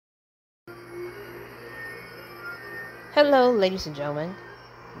Hello, ladies and gentlemen.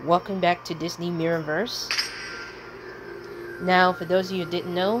 Welcome back to Disney Mirrorverse. Now, for those of you who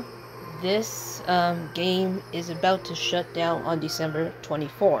didn't know, this game is about to shut down on December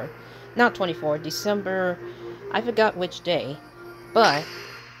 24. Not 24, December... I forgot which day. But,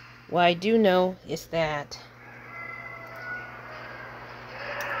 what I do know is that...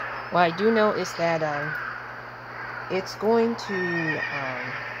 it's going to...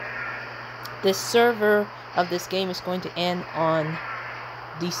 this server of this game is going to end on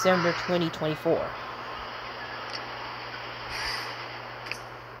December 2024.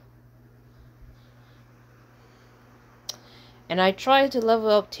 And I try to level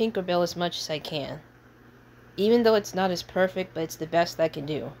up Tinkerbell as much as I can. Even though it's not as perfect, but it's the best I can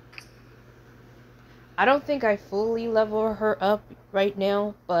do. I don't think I fully level her up right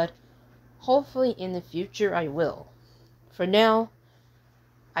now, but hopefully in the future I will. For now,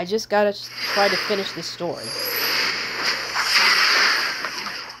 I just gotta try to finish this story.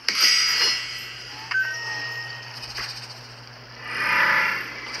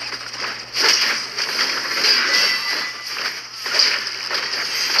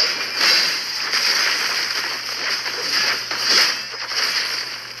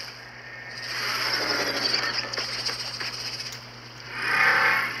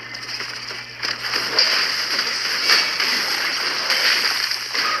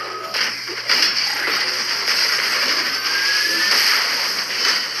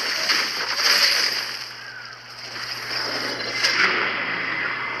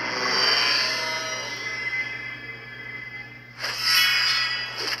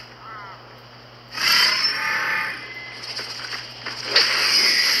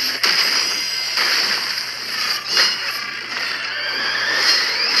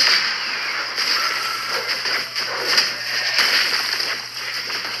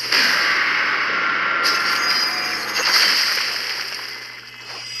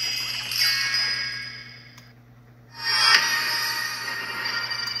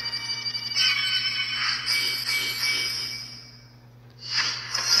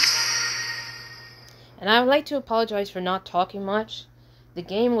 And I would like to apologize for not talking much. The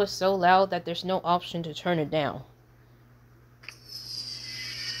game was so loud that there's no option to turn it down.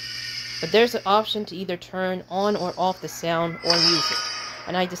 But there's an option to either turn on or off the sound or music.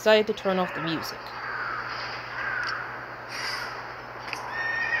 And I decided to turn off the music.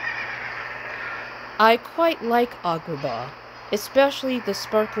 I quite like Agrabah, especially the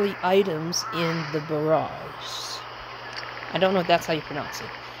sparkly items in the barrage. I don't know if that's how you pronounce it.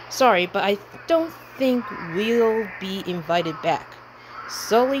 Sorry, but I don't think we'll be invited back.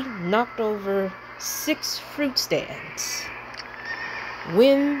 Sully knocked over 6 fruit stands.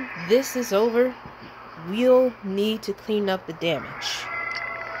 When this is over, we'll need to clean up the damage.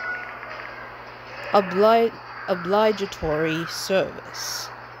 Obligatory service.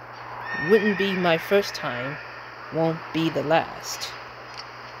 Wouldn't be my first time, won't be the last.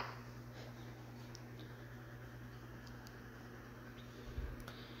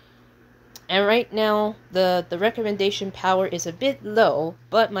 And right now, the recommendation power is a bit low,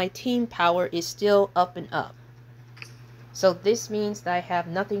 but my team power is still up and up. So this means that I have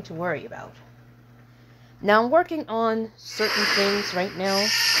nothing to worry about. Now I'm working on certain things right now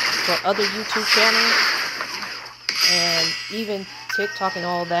for other YouTube channels, and even TikTok and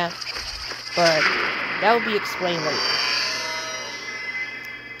all that, but that will be explained later.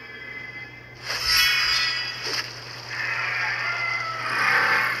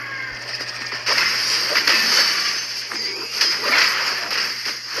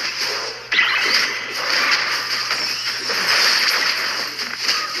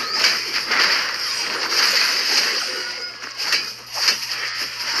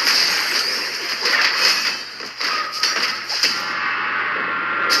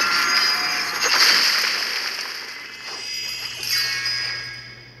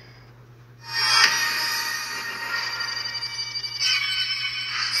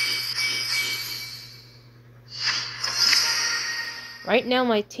 Right now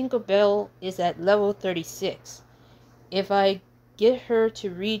my Tinkerbell is at level 36. If I get her to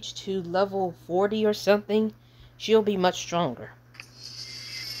reach to level 40 or something, she'll be much stronger.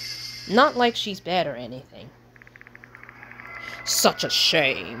 Not like she's bad or anything. Such a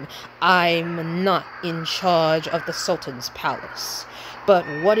shame. I'm not in charge of the Sultan's palace. But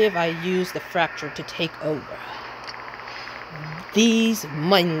what if I use the fracture to take over? These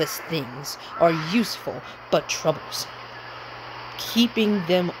mindless things are useful but troublesome. Keeping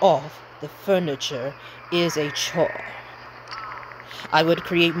them off the furniture is a chore. I would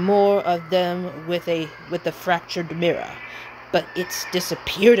create more of them with the fractured mirror, but it's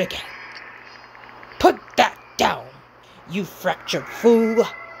disappeared again. Put that down! You fractured fool!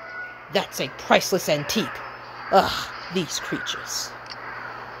 That's a priceless antique. Ugh, these creatures.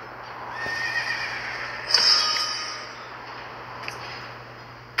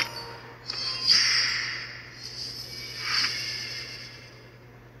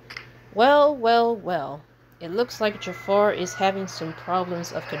 Well, well, well. It looks like Jafar is having some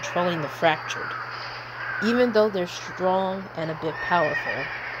problems of controlling the fractured. Even though they're strong and a bit powerful,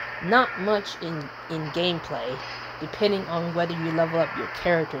 not much in gameplay, depending on whether you level up your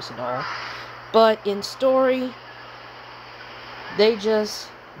characters and all. But in story, they just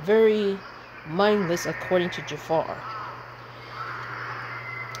very mindless according to Jafar.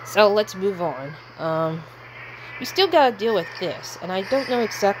 So let's move on. We still gotta deal with this, and I don't know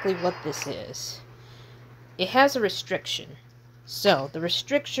exactly what this is. It has a restriction. So, the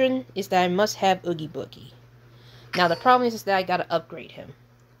restriction is that I must have Oogie Boogie. Now, the problem is that I gotta upgrade him.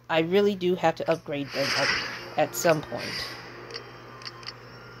 I really do have to upgrade them at some point.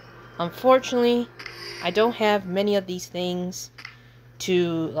 Unfortunately, I don't have many of these things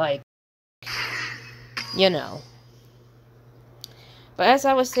to, like, you know. But as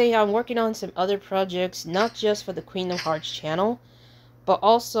I was saying, I'm working on some other projects, not just for the Kingdom Hearts channel, but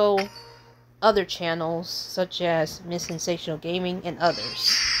also other channels, such as Miss Sensational Gaming and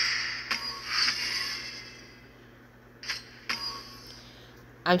others.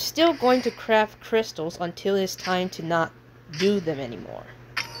 I'm still going to craft crystals until it's time to not do them anymore.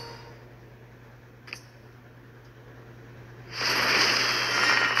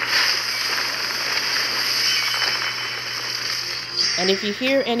 And if you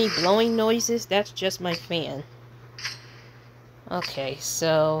hear any blowing noises, that's just my fan. Okay,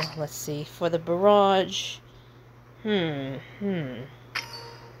 so, let's see. For the barrage... I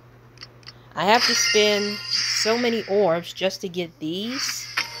have to spend so many orbs just to get these,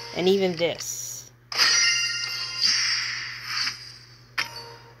 and even this.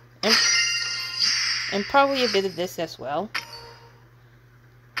 And probably a bit of this as well.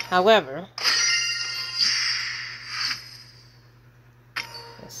 However...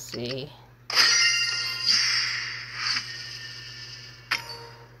 let's see...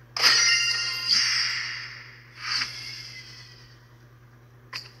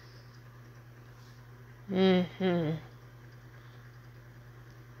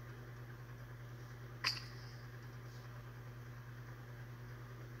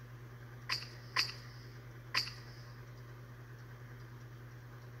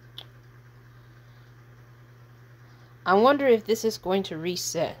 I wonder if this is going to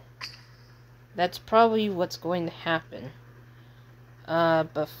reset. That's probably what's going to happen.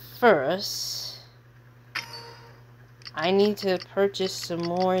 But first, I need to purchase some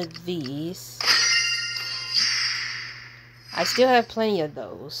more of these. I still have plenty of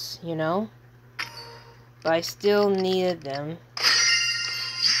those, you know? But I still needed them.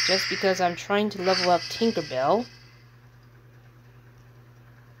 Just because I'm trying to level up Tinkerbell.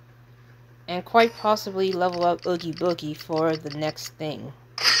 And quite possibly level up Oogie Boogie for the next thing.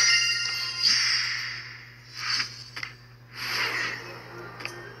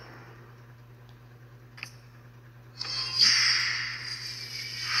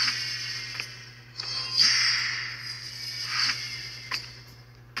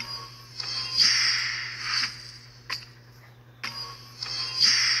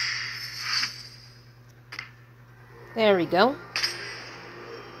 There we go.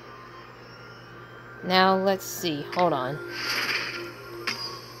 Now, let's see. Hold on.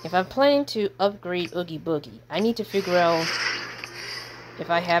 If I'm planning to upgrade Oogie Boogie, I need to figure out if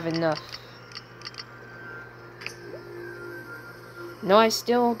I have enough. No, I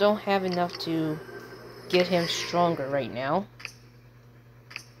still don't have enough to get him stronger right now.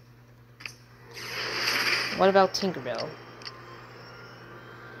 What about Tinkerbell?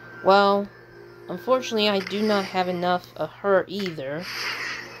 Well, unfortunately, I do not have enough of her either.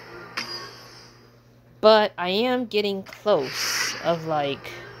 But I am getting close of, like...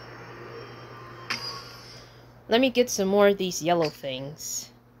 let me get some more of these yellow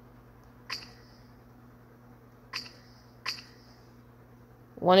things.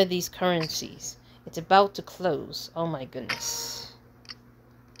 One of these currencies. It's about to close. Oh my goodness.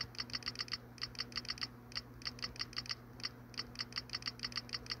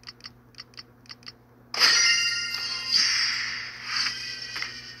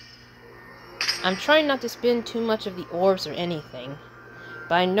 I'm trying not to spend too much of the orbs or anything,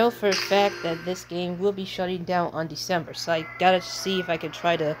 but I know for a fact that this game will be shutting down on December, so I gotta see if I can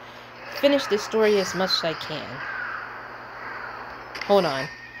try to finish this story as much as I can. Hold on.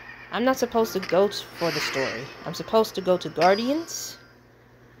 I'm not supposed to go for the story. I'm supposed to go to Guardians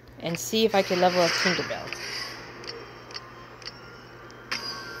and see if I can level up Tinkerbell.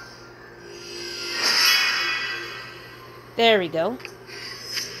 There we go.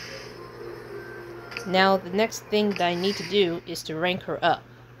 Now the next thing that I need to do is to rank her up.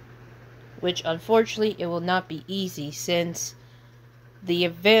 Which unfortunately it will not be easy since the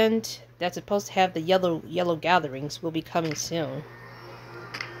event that's supposed to have the yellow gatherings will be coming soon.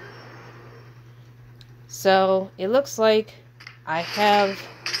 So it looks like I have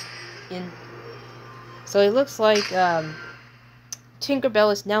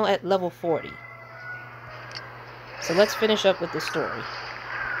Tinkerbell is now at level 40. So let's finish up with the story.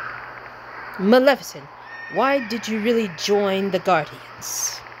 Maleficent, why did you really join the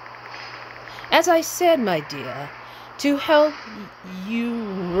Guardians? As I said, my dear, to help you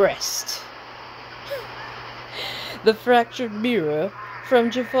wrest the fractured mirror from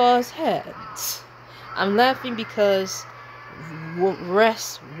Jafar's hands. I'm laughing because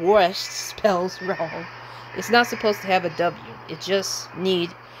wrest spells wrong. It's not supposed to have a W. It just need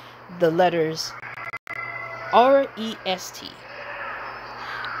the letters R-E-S-T.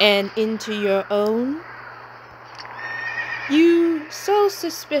 And into your own? You so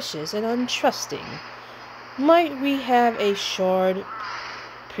suspicious and untrusting. Might we have a short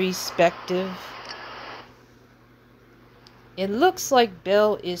perspective? It looks like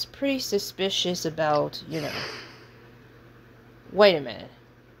Belle is pretty suspicious about, Wait a minute.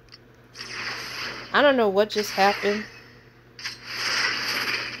 I don't know what just happened.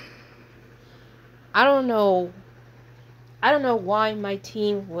 I don't know why my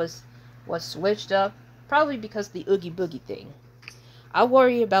team was switched up. Probably because of the Oogie Boogie thing. I'll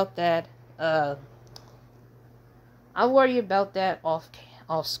worry about that. I'll worry about that off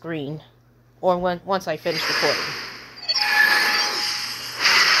screen, or once I finish recording.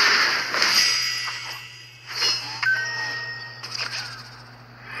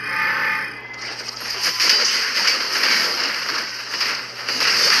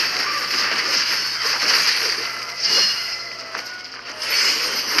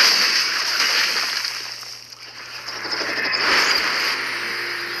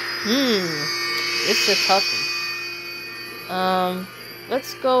 It's a toughie.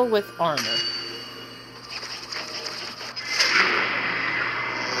 Let's go with armor.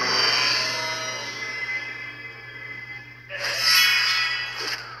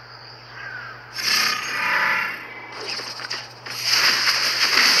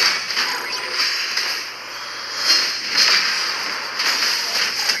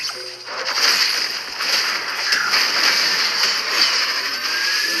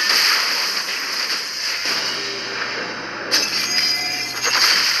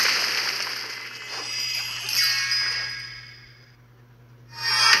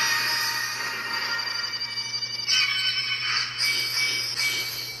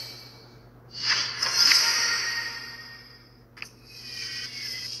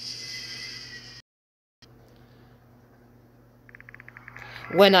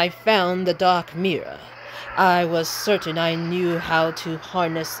 When I found the Dark Mirror, I was certain I knew how to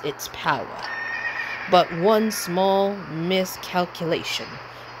harness its power. But one small miscalculation,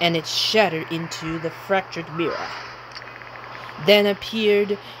 and it shattered into the fractured mirror. Then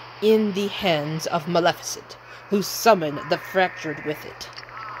appeared in the hands of Maleficent, who summoned the fractured with it.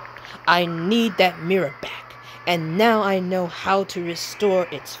 I need that mirror back, and now I know how to restore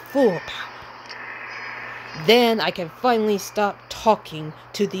its full power. Then I can finally stop talking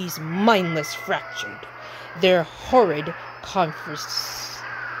to these mindless fractured. They're horrid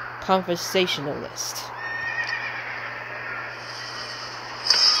conversationalists.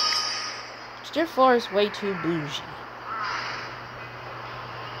 Jafar is way too bougie.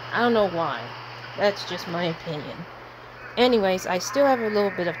 I don't know why. That's just my opinion. Anyways, I still have a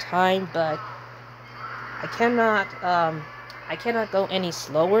little bit of time, but I cannot go any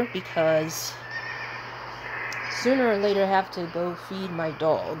slower because sooner or later I have to go feed my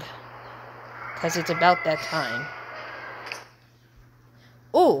dog. Because it's about that time.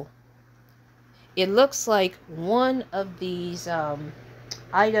 Oh! It looks like one of these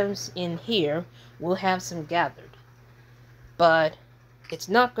items in here will have some gathered. But it's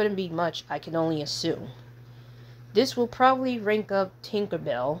not going to be much, I can only assume. This will probably rank up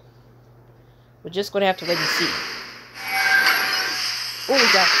Tinkerbell. We're just going to have to wait and see. Oh,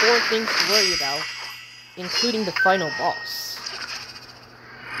 we got 4 things to worry about, including the final boss.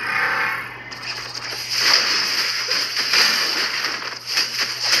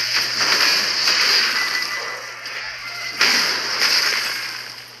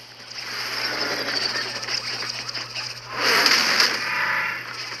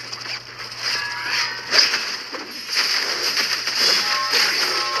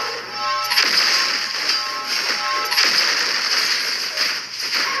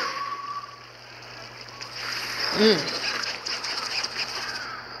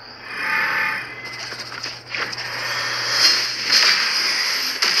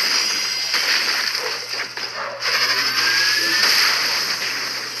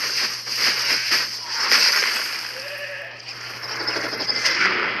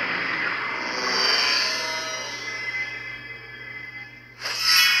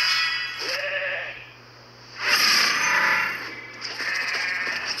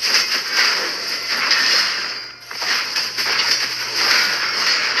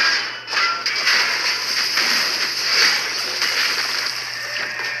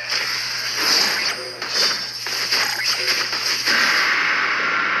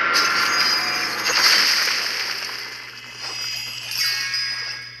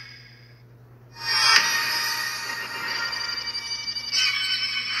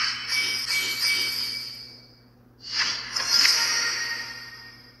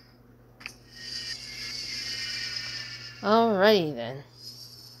 Alrighty then.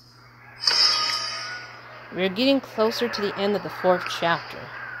 We're getting closer to the end of the 4th chapter.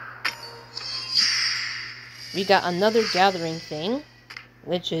 We got another gathering thing,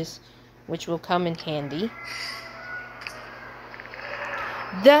 which will come in handy.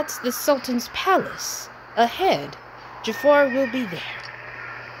 That's the Sultan's palace. Ahead, Jafar will be there,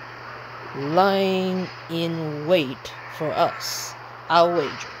 lying in wait for us. I'll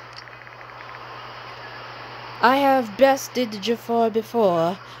wager. I have bested Jafar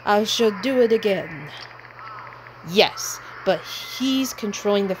before. I shall do it again. Yes, but he's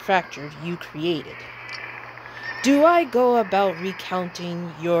controlling the fracture you created. Do I go about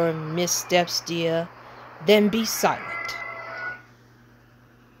recounting your missteps, dear? Then be silent.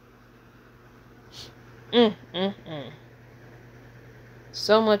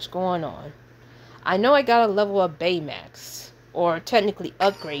 So much going on. I know I gotta level up Baymax, or technically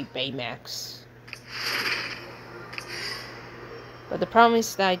upgrade Baymax. But the problem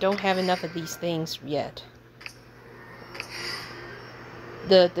is that I don't have enough of these things yet.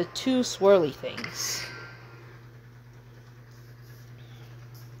 The 2 swirly things.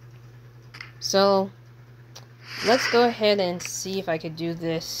 So, let's go ahead and see if I could do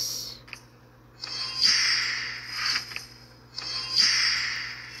this.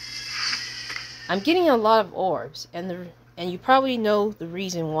 I'm getting a lot of orbs, and you probably know the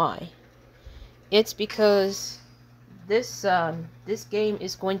reason why. It's because this game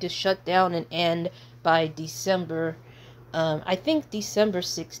is going to shut down and end by December. I think December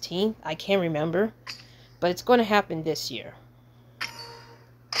 16th. I can't remember, but it's going to happen this year.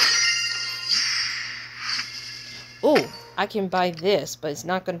 Oh, I can buy this, but it's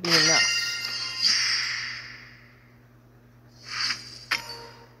not going to be enough.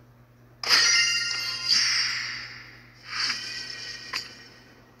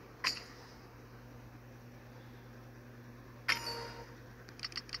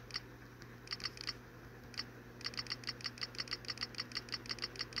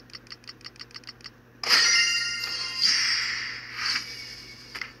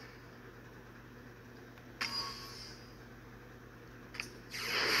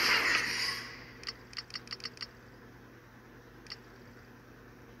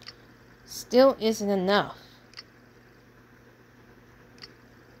 Still isn't enough.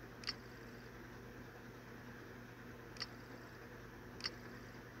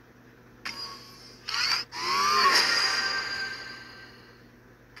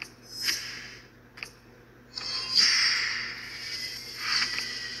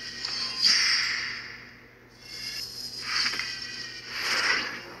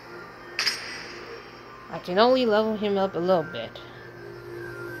 I can only level him up a little bit.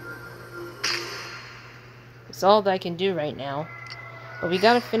 It's all that I can do right now. But we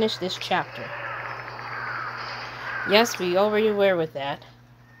gotta finish this chapter. Yes, we already aware with that.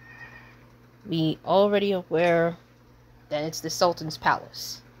 We already aware that it's the Sultan's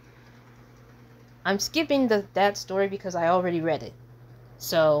palace. I'm skipping that story because I already read it.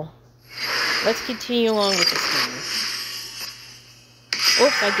 So, let's continue on with this game.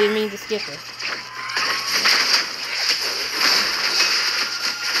 Oops, I didn't mean to skip it.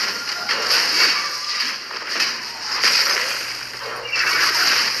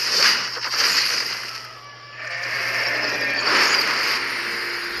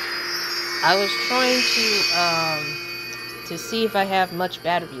 I was trying to see if I have much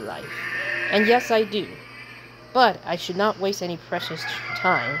battery life. And yes, I do. But I should not waste any precious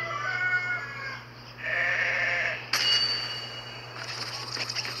time.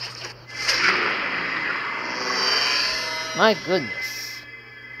 My goodness.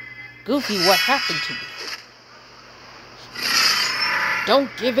 Goofy, what happened to you? Don't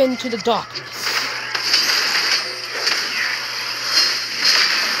give in to the darkness.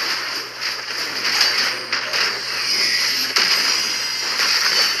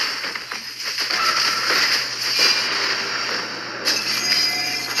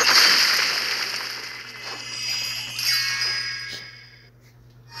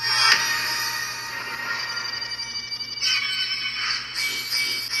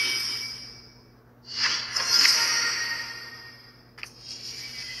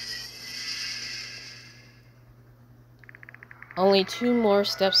 Only 2 more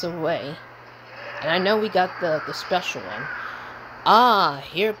steps away. And I know we got the special one. Ah,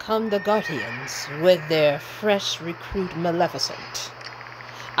 here come the Guardians with their fresh recruit Maleficent.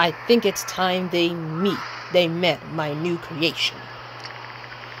 I think it's time they met my new creation.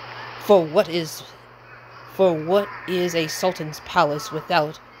 For what is a sultan's palace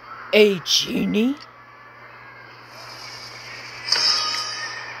without a genie?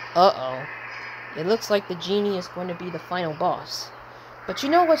 Uh-oh. It looks like the genie is going to be the final boss. But you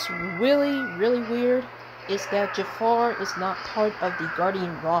know what's really, really weird? Is that Jafar is not part of the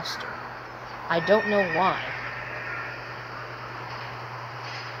Guardian roster. I don't know why.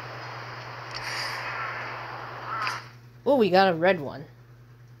 Oh, we got a red one.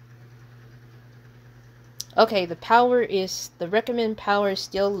 Okay, the recommended power is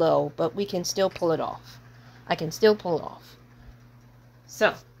still low, but we can still pull it off. I can still pull it off.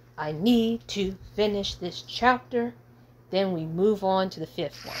 So, I need to finish this chapter, then we move on to the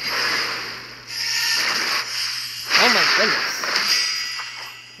 5th one. Oh my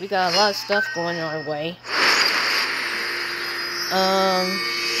goodness. We got a lot of stuff going our way.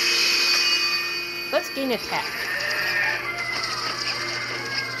 Let's gain attack.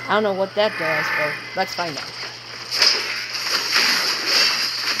 I don't know what that does, but let's find out.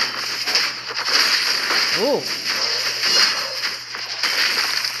 Ooh.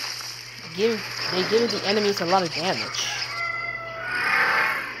 They give the enemies a lot of damage.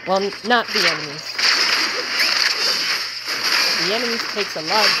 Well, not the enemies. The enemies takes a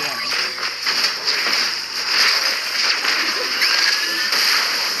lot of damage.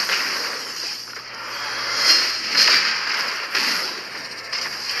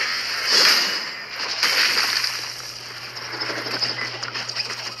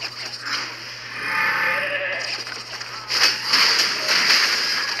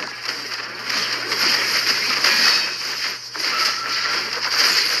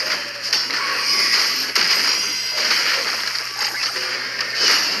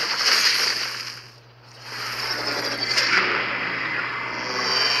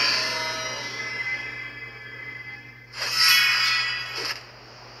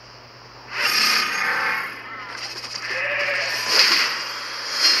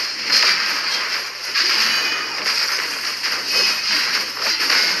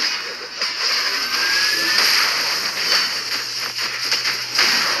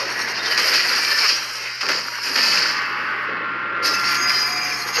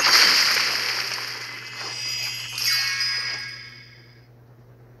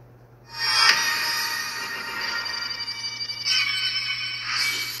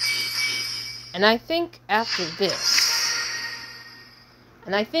 And I think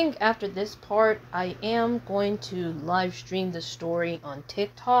after this part, I am going to live stream the story on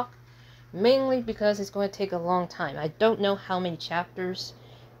TikTok, mainly because it's going to take a long time. I don't know how many chapters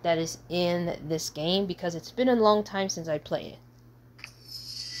that is in this game, because it's been a long time since I played it.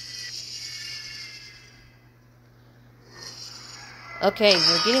 Okay,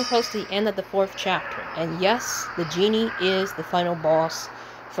 we're getting close to the end of the 4th chapter, and yes, the genie is the final boss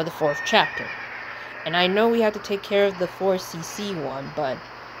for the 4th chapter. And I know we have to take care of the 4cc one, but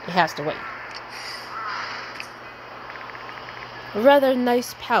it has to wait. A rather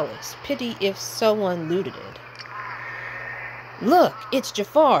nice palace. Pity if someone looted it. Look, it's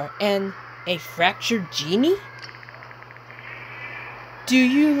Jafar and a fractured genie? Do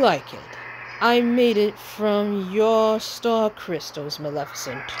you like it? I made it from your star crystals,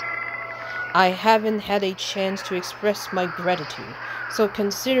 Maleficent. I haven't had a chance to express my gratitude, so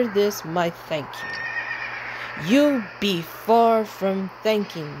consider this my thank you. You'll be far from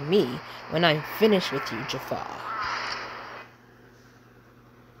thanking me when I'm finished with you, Jafar.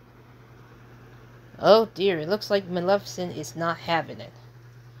 Oh dear, it looks like Maleficent is not having it.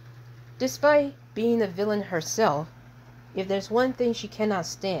 Despite being a villain herself, if there's one thing she cannot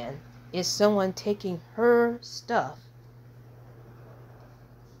stand, is someone taking her stuff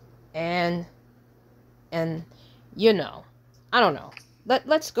and you know, I don't know.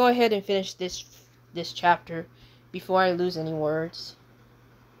 Let's go ahead and finish this chapter before I lose any words.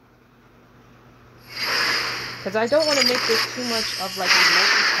 Because I don't want to make this too much of like a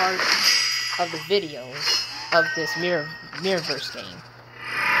multi-part of the videos of this Mirrorverse game.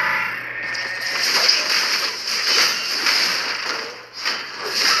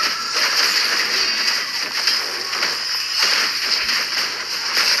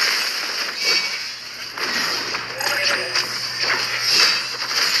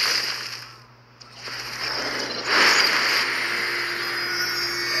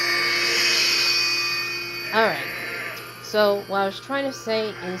 Alright, so what I was trying to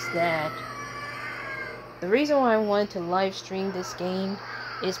say is that the reason why I wanted to live stream this game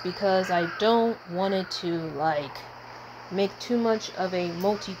is because I don't want it to, like, make too much of a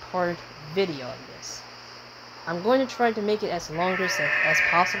multi-part video of this. I'm going to try to make it as long as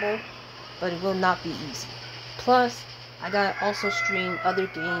possible, but it will not be easy. Plus, I gotta also stream other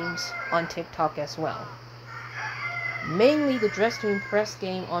games on TikTok as well. Mainly the Dress to Impress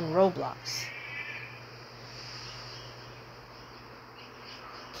game on Roblox.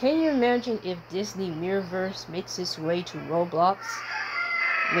 Can you imagine if Disney Mirrorverse makes its way to Roblox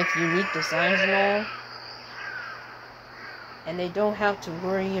with unique designs and all, and they don't have to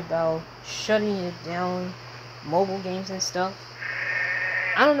worry about shutting it down, mobile games and stuff?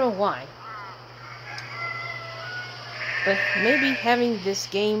 I don't know why, but maybe having this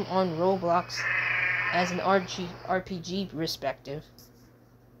game on Roblox as an RPG perspective.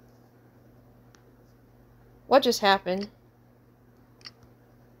 What just happened?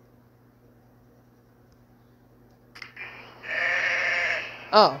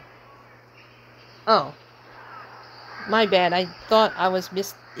 Oh. My bad. I thought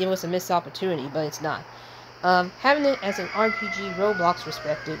it was a missed opportunity, but it's not. Having it as an RPG Roblox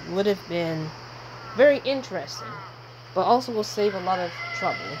perspective would have been very interesting, but also will save a lot of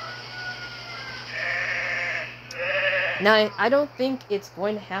trouble. Now, I don't think it's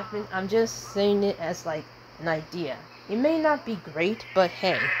going to happen. I'm just saying it as like an idea. It may not be great, but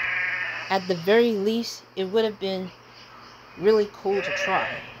hey, at the very least, it would have been really cool to try.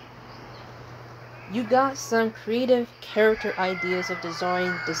 You got some creative character ideas of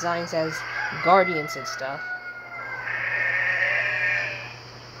designs as guardians and stuff.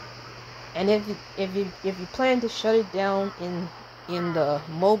 And if you plan to shut it down in the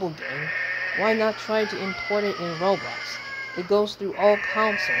mobile game, why not try to import it in Roblox? It goes through all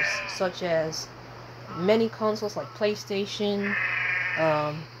consoles, such as many consoles like PlayStation,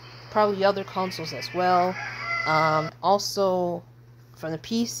 probably other consoles as well. Also from the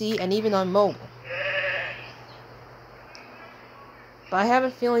PC and even on mobile. But I have a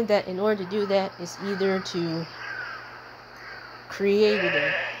feeling that in order to do that, it's either to create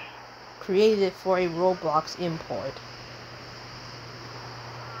it for a Roblox import.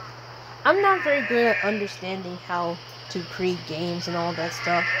 I'm not very good at understanding how to create games and all that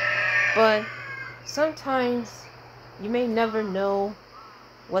stuff, but sometimes you may never know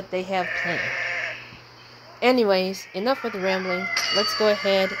what they have planned. Anyways, enough with the rambling. Let's go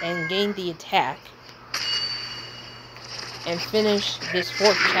ahead and gain the attack and finish this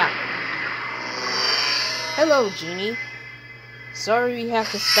 4th chapter. Hello, Genie. Sorry we have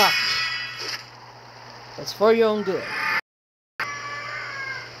to stop you. It's for your own good.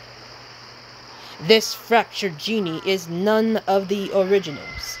 This fractured genie is none of the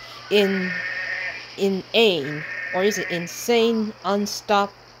originals. Inane, or is it insane,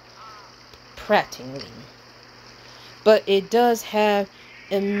 unstopped prattling. But it does have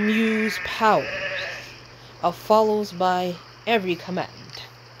immense powers, follows by every command.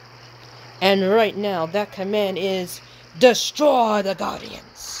 And right now, that command is destroy the Guardians.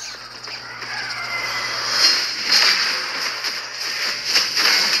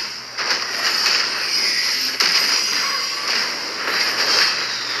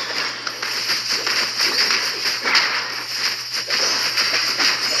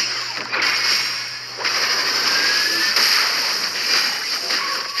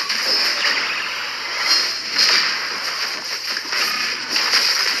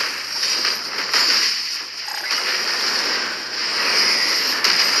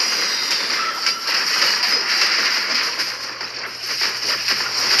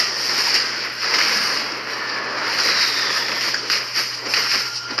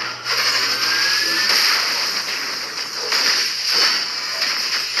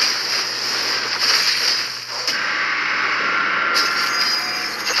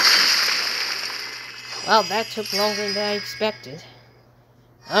 Well, that took longer than I expected.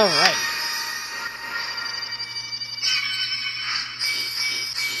 Alright.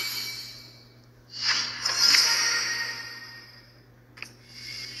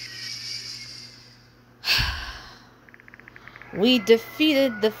 We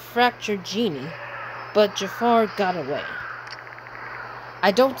defeated the fractured genie, but Jafar got away.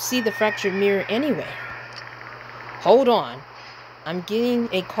 I don't see the fractured mirror anywhere. Hold on. I'm getting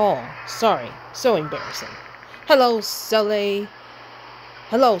a call. Sorry, so embarrassing. Hello, Sully.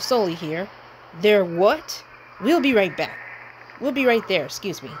 Hello, Sully here. There what? We'll be right back. We'll be right there,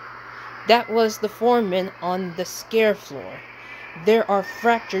 excuse me. That was the foreman on the scare floor. There are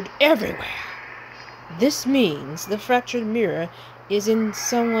fractured everywhere. This means the fractured mirror is in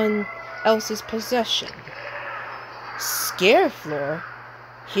someone else's possession. Scare floor?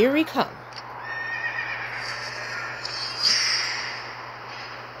 Here we come.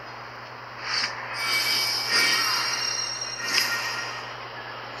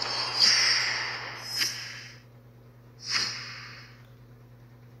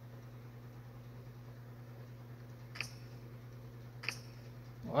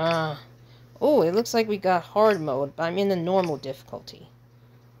 Oh, it looks like we got hard mode, but I'm in the normal difficulty.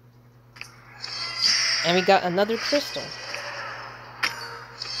 And we got another crystal.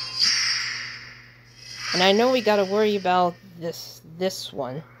 And I know we gotta worry about this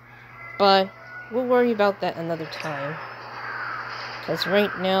one, but we'll worry about that another time. Because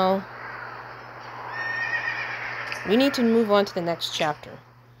right now, we need to move on to the next chapter.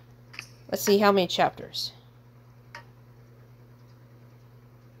 Let's see how many chapters.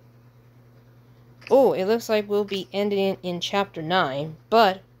 Oh, it looks like we'll be ending in chapter 9,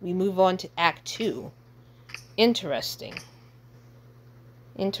 but we move on to Act 2. Interesting.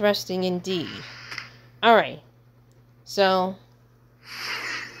 Interesting indeed. Alright, so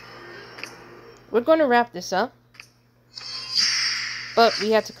we're going to wrap this up, but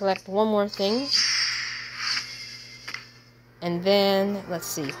we have to collect one more thing. And then, let's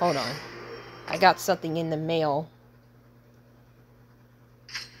see, hold on. I got something in the mail.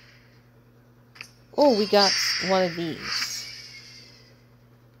 Oh, we got one of these.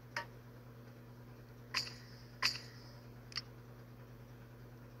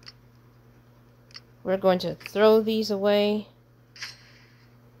 We're going to throw these away.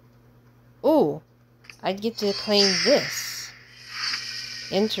 Oh, I get to claim this.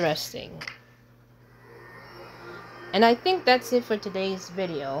 Interesting. And I think that's it for today's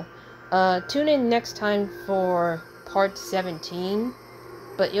video. Tune in next time for part 17.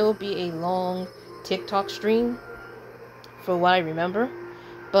 But it will be a long TikTok stream for what I remember.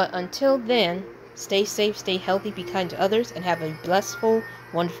 But until then, stay safe, stay healthy, be kind to others, and have a blissful,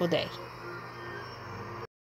 wonderful day.